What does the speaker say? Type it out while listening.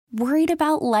Worried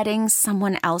about letting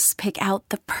someone else pick out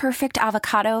the perfect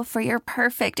avocado for your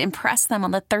perfect impress them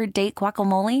on the third date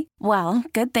guacamole? Well,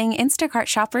 good thing Instacart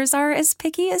shoppers are as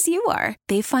picky as you are.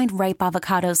 They find ripe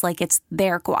avocados like it's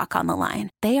their guac on the line.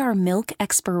 They are milk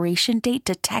expiration date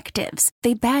detectives.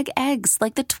 They bag eggs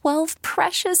like the 12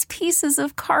 precious pieces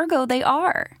of cargo they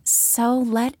are. So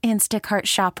let Instacart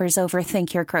shoppers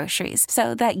overthink your groceries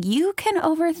so that you can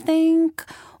overthink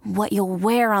what you'll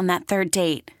wear on that third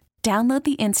date. Download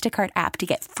the Instacart app to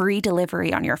get free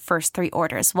delivery on your first 3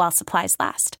 orders while supplies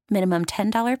last. Minimum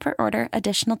 $10 per order.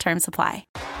 Additional terms apply.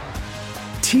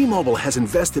 T-Mobile has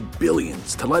invested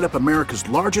billions to light up America's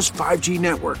largest 5G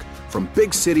network, from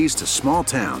big cities to small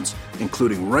towns,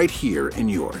 including right here in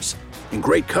yours. And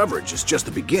great coverage is just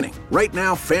the beginning. Right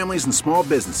now, families and small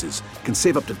businesses can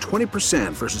save up to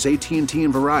 20% versus AT&T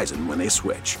and Verizon when they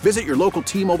switch. Visit your local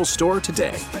T-Mobile store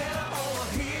today.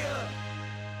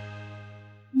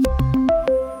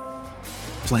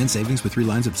 Plan savings with 3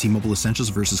 lines of T-Mobile Essentials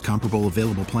versus comparable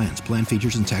available plans. Plan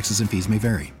features and taxes and fees may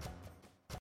vary.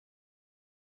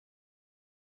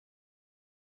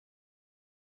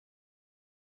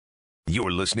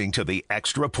 You're listening to the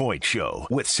Extra Point Show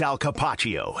with Sal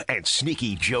Capaccio and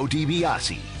Sneaky Joe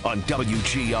DiBiase on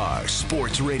WGR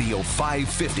Sports Radio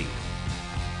 550.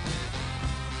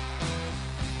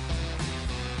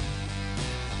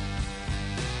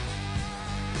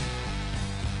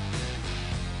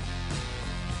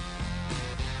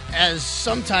 As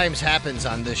sometimes happens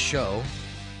on this show,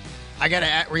 I got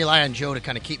to rely on Joe to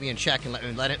kind of keep me in check and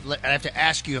I have to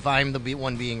ask you if I'm the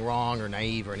one being wrong or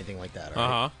naive or anything like that. All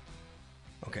right?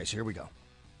 Okay, so here we go.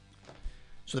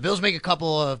 So the Bills make a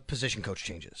couple of position coach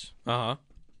changes.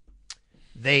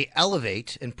 They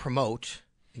elevate and promote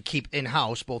and keep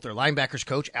in-house both their linebackers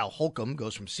coach, Al Holcomb,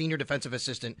 goes from senior defensive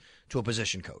assistant to a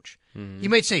position coach. You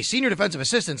might say senior defensive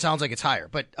assistant sounds like it's higher,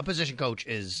 but a position coach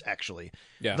is actually.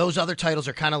 Yeah. Those other titles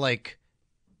are kind of like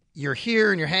you're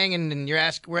here and you're hanging and we're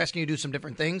asking you to do some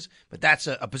different things, but that's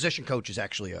a position coach is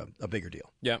actually a bigger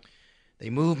deal. Yeah. They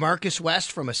move Marcus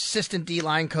West from assistant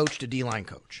D-line coach to D-line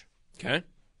coach. Okay.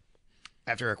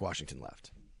 After Eric Washington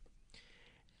left.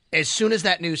 As soon as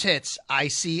that news hits, I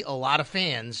see a lot of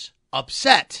fans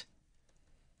upset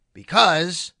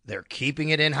because they're keeping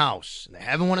it in-house and they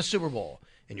haven't won a Super Bowl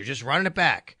and you're just running it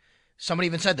back. Somebody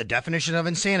even said the definition of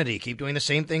insanity, keep doing the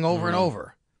same thing over and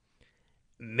over.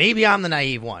 Maybe I'm the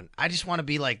naive one. I just want to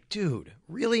be like, dude,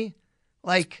 really?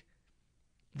 Like,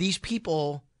 these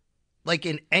people, like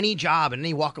in any job, in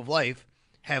any walk of life,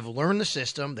 have learned the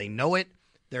system. They know it.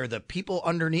 They're the people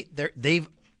underneath.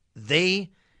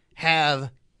 They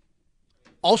have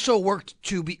also worked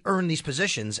to earn these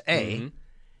positions,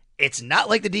 It's not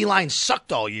like the D-line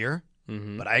sucked all year,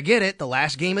 but I get it. The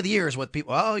last game of the year is what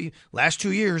people, last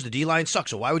 2 years, the D-line sucked,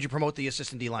 so why would you promote the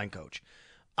assistant D-line coach?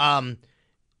 I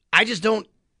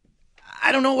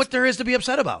don't know what there is to be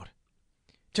upset about.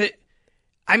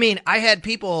 I had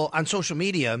people on social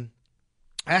media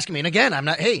asking me, and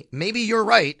again, maybe you're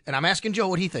right, and I'm asking Joe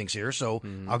what he thinks here, so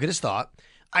I'll get his thought.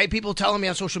 I had people telling me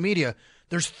on social media,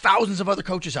 there's thousands of other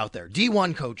coaches out there,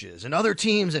 D1 coaches and other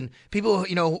teams and people,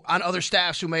 on other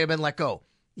staffs who may have been let go.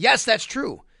 Yes, that's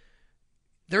true.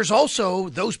 There's also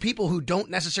those people who don't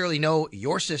necessarily know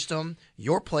your system,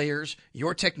 your players,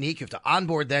 your technique. You have to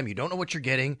onboard them. You don't know what you're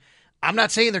getting. I'm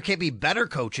not saying there can't be better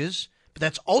coaches, but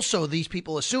that's also these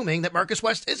people assuming that Marcus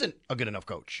West isn't a good enough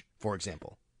coach, for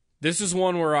example. This is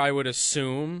one where I would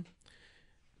assume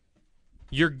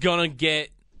you're going to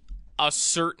get a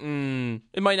certain,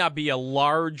 it might not be a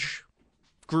large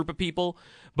group of people,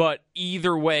 but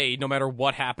either way, no matter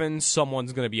what happens,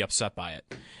 someone's going to be upset by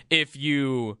it. If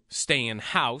you stay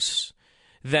in-house,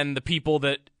 then the people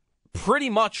that pretty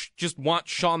much just want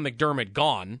Sean McDermott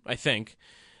gone, I think,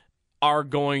 are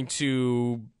going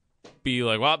to be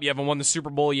like, well, you haven't won the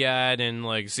Super Bowl yet, and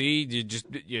like, see,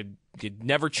 you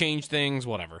never change things,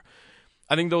 whatever.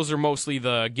 I think those are mostly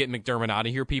the get McDermott out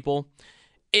of here people.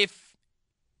 If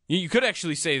you could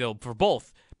actually say, though, for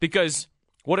both, because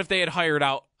what if they had hired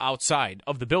outside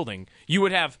of the building? You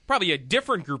would have probably a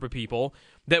different group of people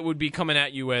that would be coming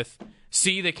at you with,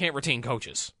 see, they can't retain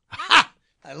coaches. Ha!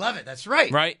 I love it. That's right.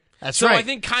 Right? That's right. So I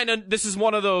think kind of this is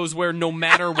one of those where no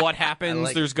matter what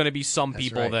happens, there's going to be some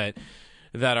people that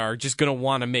are just going to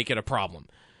want to make it a problem.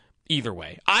 Either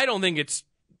way. I don't think it's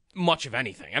much of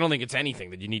anything. I don't think it's anything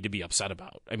that you need to be upset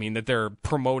about. I mean, that they're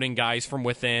promoting guys from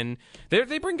within.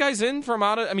 They bring guys in from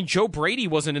out of... I mean, Joe Brady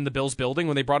wasn't in the Bills building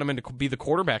when they brought him in to be the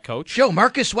quarterback coach. Joe,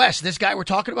 Marcus West, this guy we're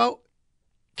talking about,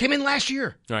 came in last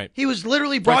year. Right. He was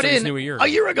literally brought in a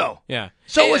year ago. Yeah.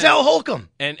 So was Al Holcomb.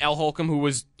 And Al Holcomb, who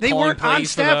was They weren't on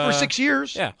staff for 6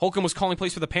 years. Yeah, Holcomb was calling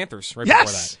plays for the Panthers right before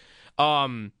that.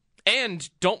 And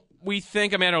don't we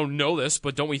think, I mean, I don't know this,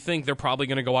 but don't we think they're probably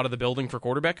going to go out of the building for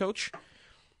quarterback coach?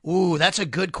 Ooh, that's a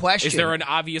good question. Is there an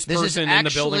obvious person in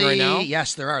the building right now?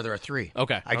 Yes, there are. There are 3.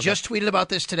 Okay. I just tweeted about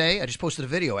this today. I just posted a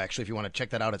video, actually, if you want to check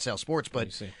that out at Sal Sports.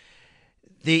 But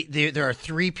there are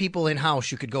 3 people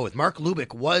in-house you could go with. Mark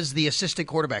Lubick was the assistant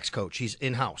quarterbacks coach. He's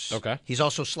in-house. Okay. He's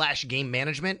also / game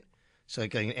management, so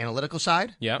like an analytical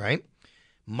side. Yeah. Right?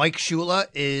 Mike Shula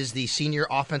is the senior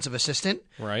offensive assistant.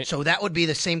 Right. So that would be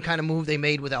the same kind of move they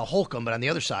made with Al Holcomb, but on the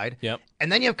other side. Yep.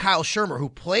 And then you have Kyle Shermer, who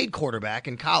played quarterback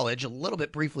in college, a little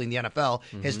bit briefly in the NFL.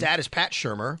 His dad is Pat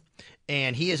Shermer,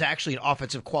 and he is actually an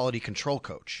offensive quality control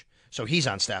coach. So he's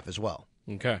on staff as well.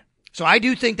 Okay. So I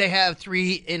do think they have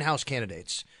 3 in-house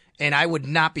candidates, and I would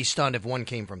not be stunned if one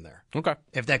came from there. Okay.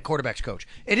 If that quarterback's coach.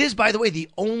 It is, by the way, the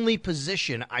only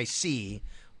position I see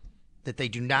that they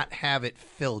do not have it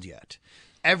filled yet.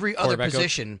 Every other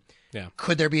position,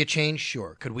 could there be a change?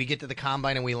 Sure. Could we get to the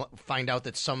combine and we find out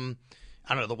that some,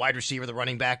 I don't know, the wide receiver, the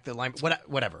running back, the line,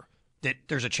 whatever, that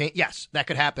there's a change? Yes, that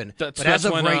could happen. But as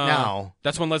of right now.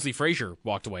 That's when Leslie Frazier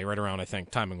walked away, right around, I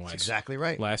think, timing-wise. Exactly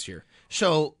right. Last year.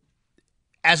 So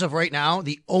as of right now,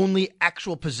 the only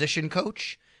actual position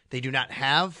coach they do not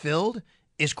have filled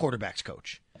is quarterback's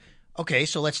coach. Okay,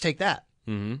 so let's take that.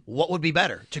 Mm-hmm. What would be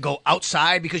better? To go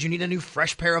outside because you need a new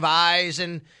fresh pair of eyes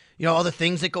and all the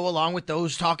things that go along with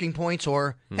those talking points,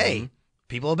 or, hey,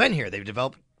 people have been here. They've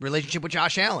developed a relationship with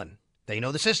Josh Allen. They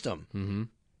know the system.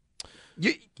 Mm-hmm.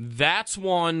 That's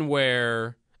one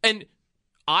where, and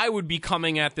I would be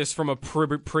coming at this from a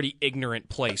pretty ignorant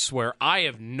place where I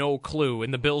have no clue,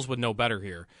 and the Bills would know better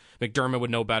here. McDermott would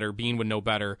know better. Bean would know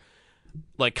better.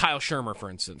 Like Kyle Shermer, for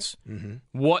instance.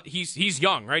 Mm-hmm. He's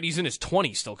young, right? He's in his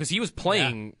 20s still, because he was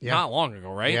playing not long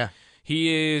ago, right? Yeah.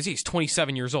 He's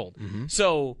 27 years old. Mm-hmm.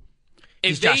 So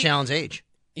he's Josh Allen's age.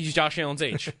 He's Josh Allen's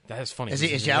age. That is funny.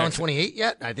 Is Allen 28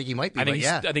 yet? I think he might be. I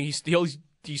think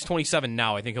he's 27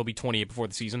 now. I think he'll be 28 before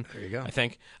the season. There you go. I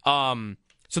think.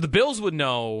 So the Bills would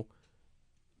know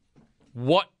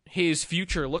what his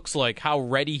future looks like, how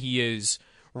ready he is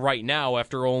right now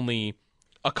after only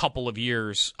a couple of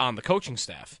years on the coaching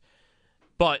staff.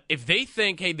 But if they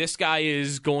think, hey, this guy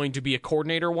is going to be a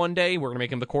coordinator one day, we're going to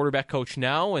make him the quarterback coach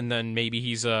now, and then maybe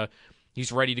he's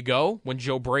ready to go when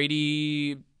Joe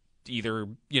Brady either,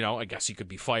 I guess he could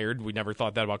be fired. We never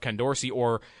thought that about Ken Dorsey,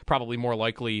 or probably more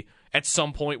likely at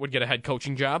some point would get a head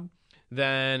coaching job.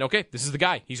 Then, okay, this is the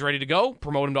guy. He's ready to go.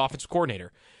 Promote him to offensive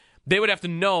coordinator. They would have to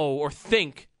know or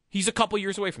think he's a couple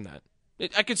years away from that.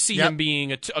 I could see him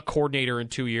being a coordinator in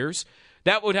 2 years.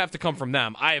 That would have to come from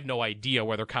them. I have no idea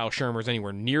whether Kyle Shermer is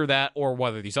anywhere near that or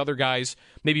whether these other guys,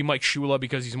 maybe Mike Shula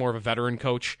because he's more of a veteran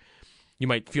coach, you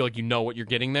might feel like you know what you're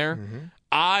getting there. Mm-hmm.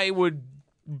 I would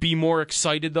be more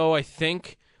excited, though, I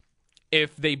think,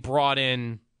 if they brought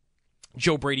in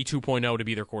Joe Brady 2.0 to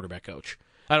be their quarterback coach.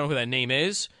 I don't know who that name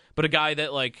is, but a guy that,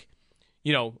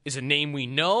 is a name we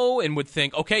know and would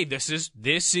think, okay, this is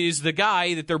the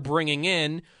guy that they're bringing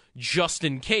in just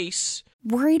in case.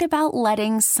 Worried about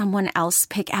letting someone else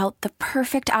pick out the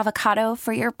perfect avocado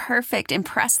for your perfect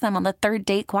impress them on the third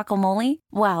date guacamole?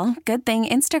 Well, good thing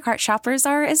Instacart shoppers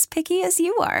are as picky as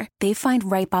you are. They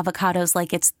find ripe avocados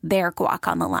like it's their guac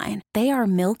on the line. They are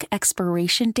milk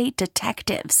expiration date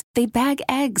detectives. They bag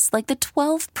eggs like the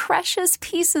 12 precious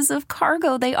pieces of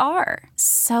cargo they are.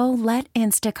 So let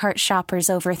Instacart shoppers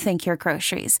overthink your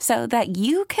groceries so that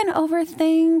you can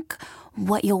overthink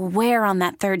what you'll wear on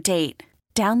that third date.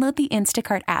 Download the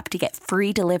Instacart app to get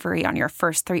free delivery on your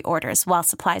first 3 orders while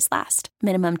supplies last.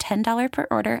 Minimum $10 per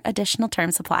order. Additional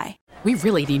terms apply. We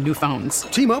really need new phones.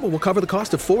 T-Mobile will cover the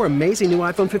cost of 4 amazing new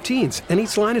iPhone 15s, and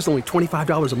each line is only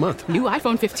 $25 a month. New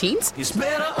iPhone 15s? It's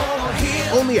better over here.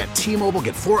 Only at T-Mobile,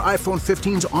 get 4 iPhone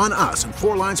 15s on us and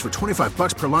 4 lines for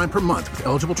 $25 per line per month with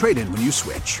eligible trade-in when you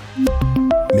switch.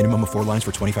 Minimum of 4 lines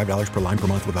for $25 per line per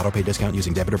month with autopay discount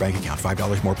using debit or bank account.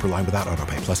 $5 more per line without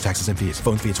autopay, plus taxes and fees.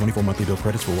 Phone fee at 24 monthly bill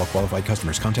credits for well-qualified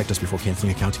customers. Contact us before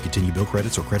canceling account to continue bill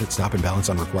credits or credit stop and balance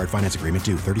on required finance agreement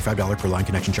due. $35 per line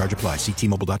connection charge applies. See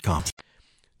T-Mobile.com.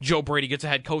 Joe Brady gets a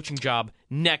head coaching job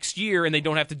next year, and they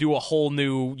don't have to do a whole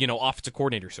new, offensive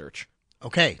coordinator search.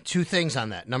 Okay, 2 things on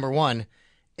that. Number 1,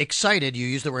 excited. You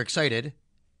use the word excited.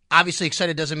 Obviously,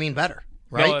 excited doesn't mean better,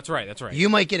 right? No, that's right. You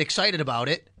might get excited about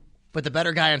it, but the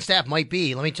better guy on staff might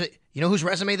be. Let me tell you, you know whose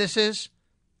resume this is?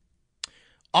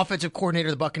 Offensive coordinator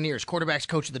of the Buccaneers, quarterbacks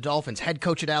coach of the Dolphins, head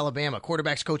coach at Alabama,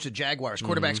 quarterbacks coach of the Jaguars,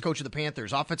 quarterbacks coach of the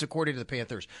Panthers, offensive coordinator of the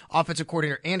Panthers, offensive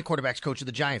coordinator and quarterbacks coach of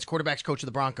the Giants, quarterbacks coach of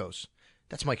the Broncos.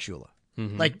 That's Mike Shula.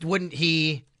 Mm-hmm. Wouldn't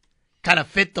he kind of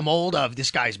fit the mold of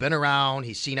this guy's been around,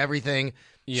 he's seen everything?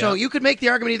 Yeah. So you could make the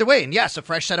argument either way. And yes, a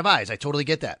fresh set of eyes. I totally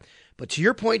get that. But to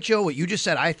your point, Joe, what you just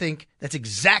said, I think that's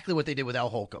exactly what they did with Al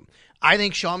Holcomb. I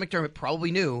think Sean McDermott probably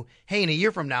knew, hey, in a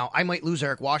year from now, I might lose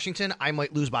Eric Washington. I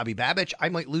might lose Bobby Babich. I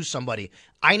might lose somebody.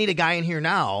 I need a guy in here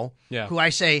now who I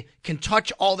say can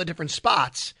touch all the different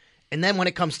spots. And then when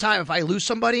it comes time, if I lose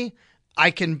somebody, I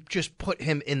can just put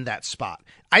him in that spot.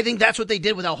 I think that's what they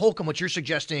did with Al Holcomb, what you're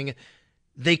suggesting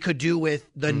they could do with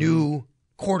the new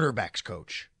quarterbacks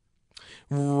coach.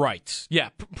 Right. Yeah,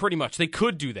 pretty much. They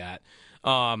could do that.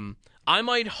 I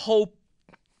might hope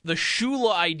the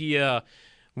Shula idea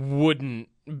wouldn't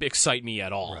excite me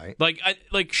at all. Right.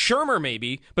 Like Shermer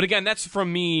maybe, but again, that's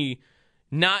from me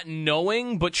not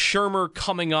knowing, but Shermer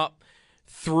coming up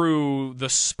through the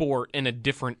sport in a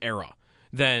different era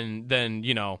than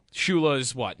Shula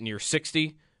is near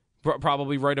 60,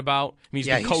 probably right about. I mean,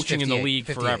 he's been coaching in the league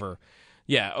 58. forever.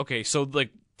 Yeah. Okay. So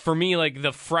for me,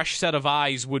 the fresh set of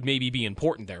eyes would maybe be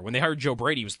important there. When they hired Joe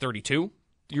Brady, he was 32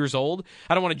 years old.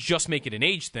 I don't want to just make it an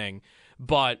age thing,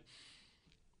 but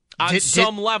on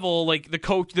some level,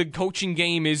 the coaching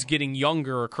game is getting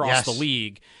younger across the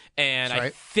league, and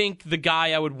I think the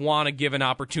guy I would want to give an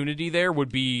opportunity there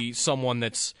would be someone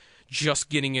that's just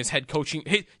getting his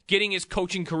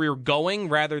coaching career going,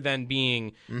 rather than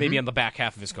being maybe on the back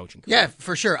half of his coaching career. Yeah,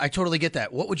 for sure. I totally get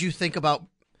that. What would you think about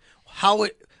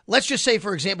let's just say,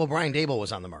 for example, Brian Daboll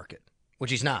was on the market,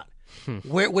 which he's not.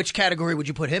 Which category would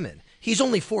you put him in? He's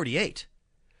only 48,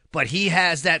 but he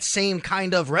has that same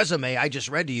kind of resume I just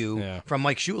read to you from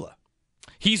Mike Shula.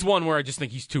 He's one where I just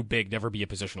think he's too big to ever be a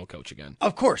positional coach again.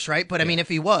 Of course, right? But I mean, if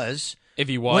he was,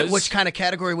 which kind of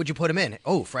category would you put him in?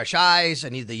 Oh, fresh eyes. I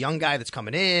need the young guy that's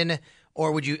coming in.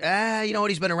 Or would you, you know what?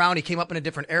 He's been around. He came up in a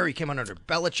different era. He came under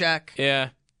Belichick. Yeah.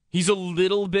 He's a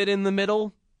little bit in the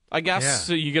middle, I guess. Yeah.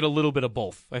 So you get a little bit of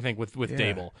both, I think, with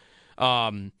Daboll.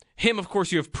 Him, of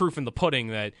course, you have proof in the pudding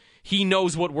that he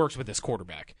knows what works with this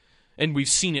quarterback. And we've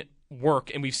seen it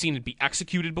work, and we've seen it be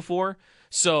executed before.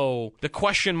 So the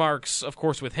question marks, of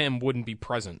course, with him wouldn't be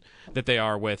present that they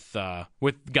are with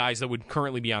guys that would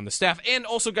currently be on the staff, and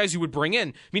also guys you would bring in.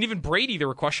 I mean, even Brady, there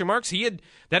were question marks.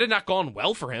 That had not gone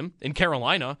well for him in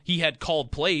Carolina. He had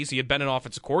called plays. He had been an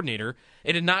offensive coordinator.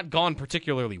 It had not gone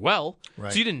particularly well.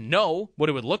 Right. So you didn't know what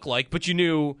it would look like, but you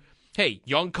knew, hey,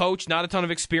 young coach, not a ton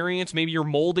of experience. Maybe you're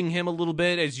molding him a little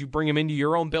bit as you bring him into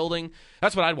your own building.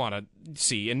 That's what I'd want to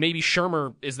see. And maybe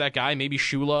Shermer is that guy. Maybe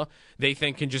Shula, they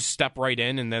think, can just step right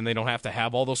in, and then they don't have to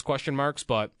have all those question marks.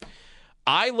 But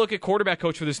I look at quarterback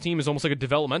coach for this team as almost like a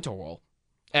developmental role,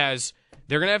 as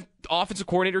they're going to have offensive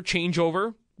coordinator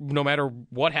changeover no matter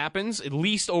what happens, at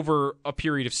least over a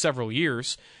period of several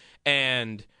years.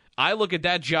 And I look at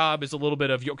that job as a little bit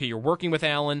of, okay, you're working with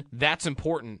Allen, that's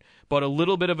important, but a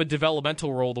little bit of a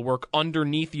developmental role to work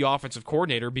underneath the offensive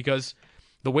coordinator, because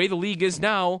the way the league is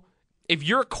now, if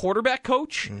you're a quarterback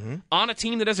coach on a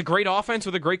team that has a great offense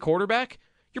with a great quarterback,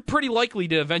 you're pretty likely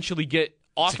to eventually get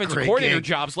offensive coordinator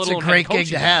jobs, let alone great head coaching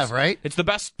gig to have, jobs. right? It's the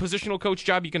best positional coach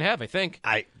job you can have, I think,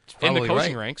 in the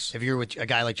coaching ranks. If you're with a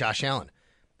guy like Josh Allen.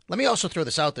 Let me also throw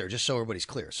this out there just so everybody's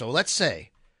clear. So let's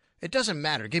say it doesn't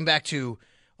matter. Getting back to,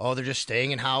 they're just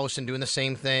staying in-house and doing the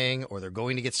same thing, or they're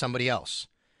going to get somebody else.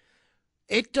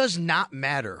 It does not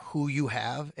matter who you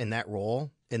have in that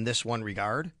role in this one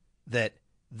regard,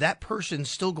 that person's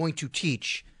still going to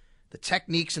teach the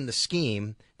techniques and the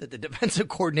scheme that the defensive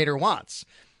coordinator wants.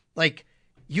 Like,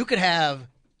 you could have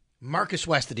Marcus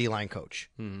West, the D-line coach,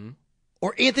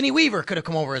 or Anthony Weaver could have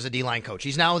come over as a D-line coach.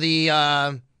 He's now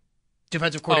the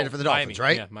defensive coordinator for the Dolphins,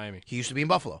 Miami. right? Yeah, Miami. He used to be in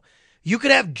Buffalo. You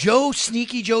could have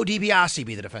Sneaky Joe DiBiase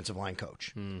be the defensive line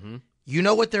coach. You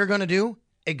know what they're going to do?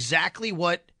 Exactly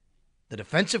what the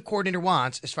defensive coordinator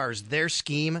wants as far as their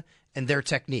scheme and their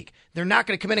technique. They're not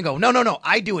going to come in and go, no,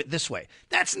 I do it this way.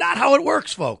 That's not how it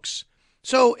works, folks.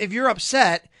 So if you're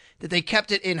upset that they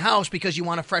kept it in-house because you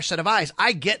want a fresh set of eyes,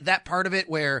 I get that part of it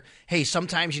where, hey,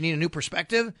 sometimes you need a new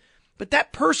perspective, but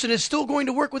that person is still going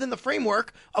to work within the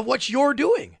framework of what you're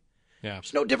doing. Yeah.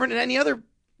 It's no different than any other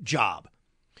job.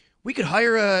 We could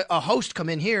hire a host come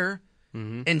in here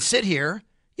and sit here.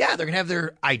 Yeah, they're going to have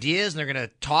their ideas and they're going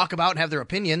to talk about and have their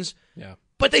opinions. Yeah.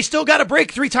 But they still got to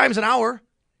break 3 times an hour.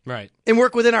 Right. And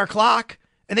work within our clock.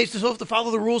 And they still have to follow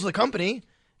the rules of the company.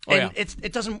 And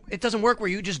it doesn't work where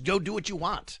you just go do what you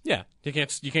want. Yeah. You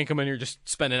can't come in here and just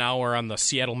spend an hour on the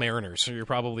Seattle Mariners. So you're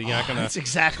probably not going to. That's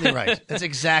exactly right. That's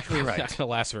exactly right. Not going to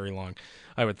last very long,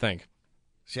 I would think.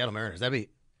 Seattle Mariners. That'd be.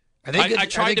 Are they good,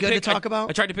 to talk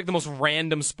about? I tried to pick the most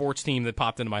random sports team that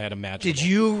popped into my head imaginable. Did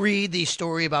you read the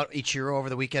story about Ichiro over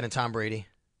the weekend and Tom Brady?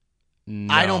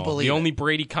 No. I don't believe the it. only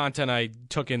Brady content I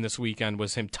took in this weekend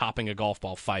was him topping a golf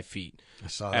ball 5 feet I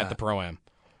saw at the Pro-Am.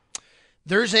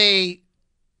 There's a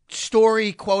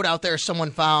story quote out there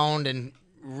someone found and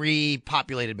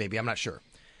repopulated maybe. I'm not sure.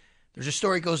 There's a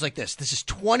story that goes like this. This is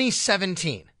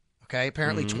 2017. Okay,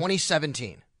 apparently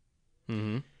 2017.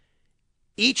 Mm-hmm.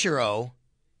 Ichiro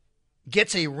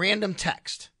gets a random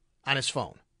text on his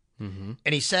phone. Mm-hmm.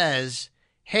 And he says,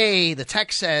 hey, the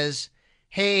text says,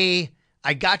 hey,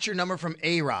 I got your number from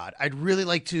A-Rod. I'd really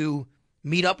like to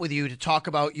meet up with you to talk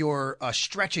about your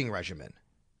stretching regimen.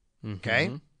 Mm-hmm.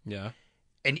 Okay? Yeah.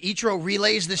 And Ichiro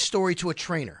relays this story to a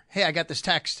trainer. Hey, I got this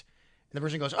text. And the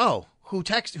person goes, oh, who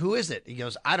is it? He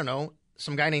goes, I don't know.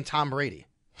 Some guy named Tom Brady.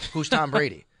 Who's Tom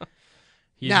Brady?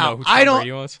 You know who Tom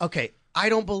Brady was? Okay, I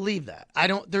don't believe that. I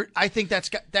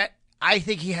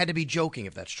think he had to be joking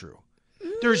if that's true.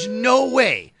 There's no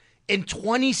way in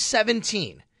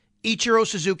 2017 Ichiro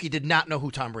Suzuki did not know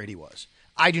who Tom Brady was.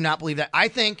 I do not believe that. I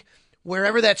think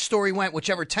wherever that story went,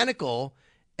 whichever tentacle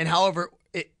and however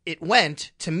it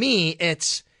went, to me,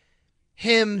 it's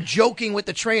him joking with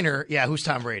the trainer. Yeah, who's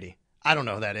Tom Brady? I don't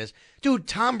know who that is. Dude,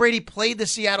 Tom Brady played the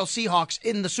Seattle Seahawks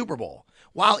in the Super Bowl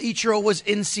while Ichiro was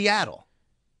in Seattle.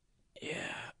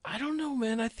 Yeah, I don't know,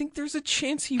 man. I think there's a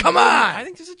chance he Come on! I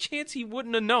think there's a chance he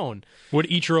wouldn't have known. Would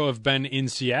Ichiro have been in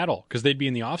Seattle? Because they'd be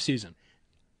in the offseason.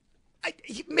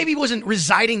 Maybe he wasn't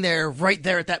residing there right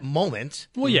there at that moment.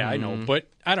 Well, yeah, I know, but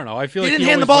I don't know. I feel He like didn't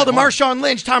hand the ball to Marshawn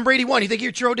Lynch. Tom Brady won. You think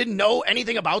Ichiro didn't know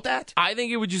anything about that? I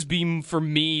think it would just be, for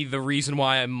me, the reason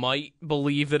why I might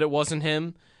believe that it wasn't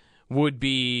him would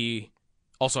be...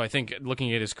 Also, I think,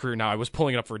 looking at his career now, I was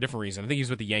pulling it up for a different reason. I think he was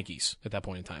with the Yankees at that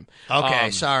point in time. Okay,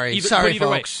 sorry, but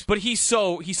folks. Way, but he's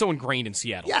so ingrained in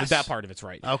Seattle. Yes. That part of it's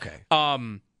right. Okay.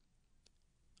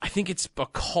 I think it's a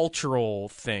cultural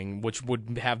thing, which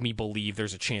would have me believe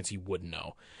there's a chance he wouldn't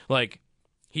know. Like,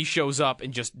 he shows up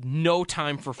and just no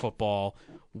time for football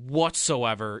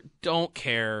whatsoever. Don't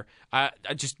care. I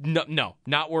just, no,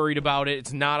 not worried about it.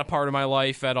 It's not a part of my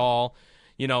life at all.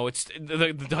 You know, it's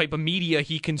the type of media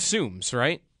he consumes,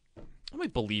 right? I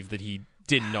might believe that he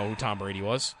didn't know who Tom Brady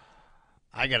was.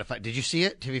 I gotta find. Did you see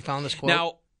it? Have you found this quote?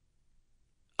 Now,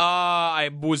 I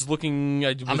was looking.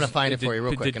 I'm gonna find it for you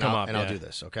real quick, and I'll yeah. do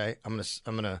this. Okay, I'm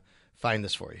gonna find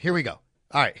this for you. Here we go.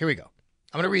 All right, here we go.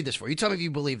 I'm gonna read this for you. You tell me if you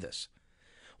believe this.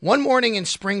 One morning in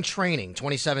spring training,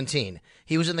 2017,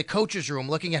 he was in the coach's room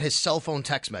looking at his cell phone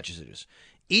text messages.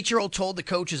 Ichiro told the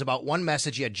coaches about one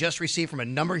message he had just received from a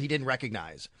number he didn't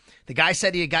recognize. The guy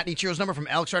said he had gotten Ichiro's number from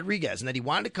Alex Rodriguez and that he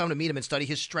wanted to come to meet him and study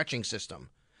his stretching system.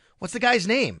 What's the guy's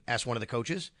name? Asked one of the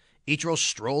coaches. Ichiro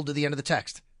strolled to the end of the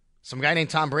text. Some guy named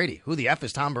Tom Brady. Who the F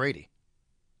is Tom Brady?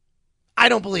 I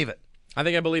don't believe it. I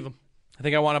think I believe him. I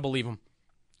think I want to believe him.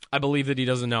 I believe that he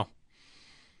doesn't know.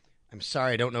 I'm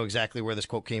sorry, I don't know exactly where this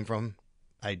quote came from.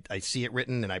 I see it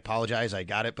written, and I apologize. I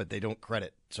got it, but they don't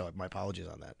credit, so my apologies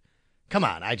on that. Come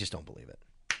on, I just don't believe it.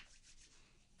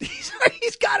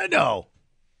 He's got to know.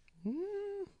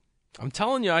 I'm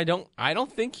telling you, I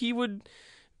don't think he would.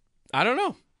 I don't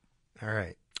know. All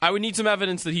right. I would need some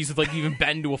evidence that he's like even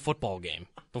been to a football game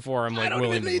before I'm like I don't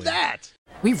willing even to need believe. that.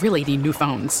 We really need new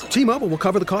phones. T-Mobile will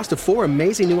cover the cost of 4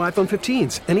 amazing new iPhone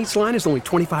 15s, and each line is only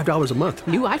 $25 a month.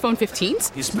 New iPhone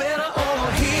 15s? It's better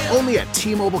over here. Only at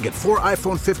T-Mobile, get 4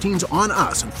 iPhone 15s on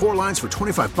us and 4 lines for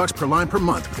 $25 per line per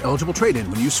month with eligible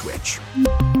trade-in when you switch.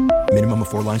 Minimum of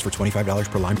 4 lines for $25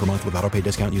 per line per month with autopay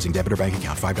discount using debit or bank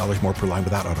account. $5 more per line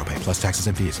without autopay, plus taxes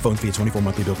and fees. Phone fee at 24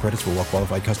 monthly bill credits for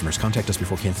well-qualified customers. Contact us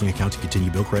before canceling account to continue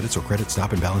bill credits or credit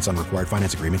stop and balance on required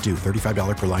finance agreement due.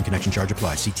 $35 per line connection charge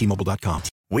applies. See T-Mobile.com.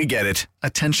 We get it.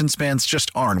 Attention spans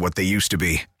just aren't what they used to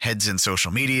be. Heads in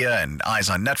social media and eyes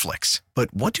on Netflix.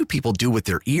 But what do people do with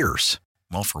their ears?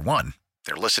 Well, for one,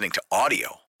 they're listening to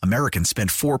audio. Americans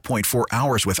spend 4.4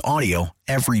 hours with audio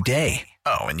every day.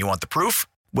 Oh, and you want the proof?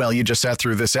 Well, you just sat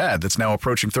through this ad that's now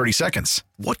approaching 30 seconds.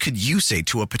 What could you say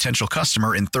to a potential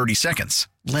customer in 30 seconds?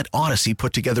 Let Odyssey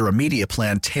put together a media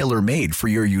plan tailor-made for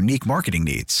your unique marketing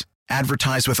needs.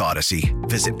 Advertise with Odyssey.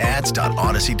 Visit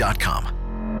ads.odyssey.com.